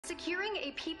securing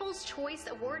a People's Choice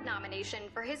Award nomination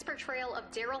for his portrayal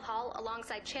of Daryl Hall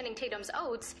alongside Channing Tatum's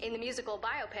Oates in the musical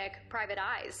biopic Private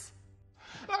Eyes.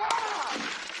 Ah!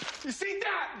 You see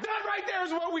that? That right there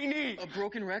is what we need. A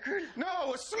broken record?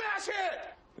 No, a smash hit.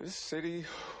 This city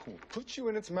will put you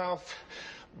in its mouth,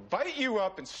 bite you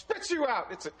up, and spit you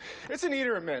out. It's an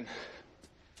eater of men.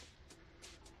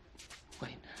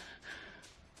 Wait,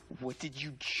 what did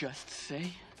you just say?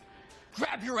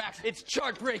 Grab your axe, it's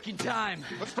chart breaking time.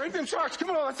 Let's break them charts. Come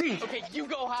on, let's eat. Okay, you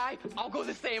go high, I'll go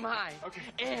the same high. Okay.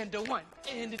 And a 1,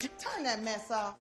 and a 2. Turn that mess off.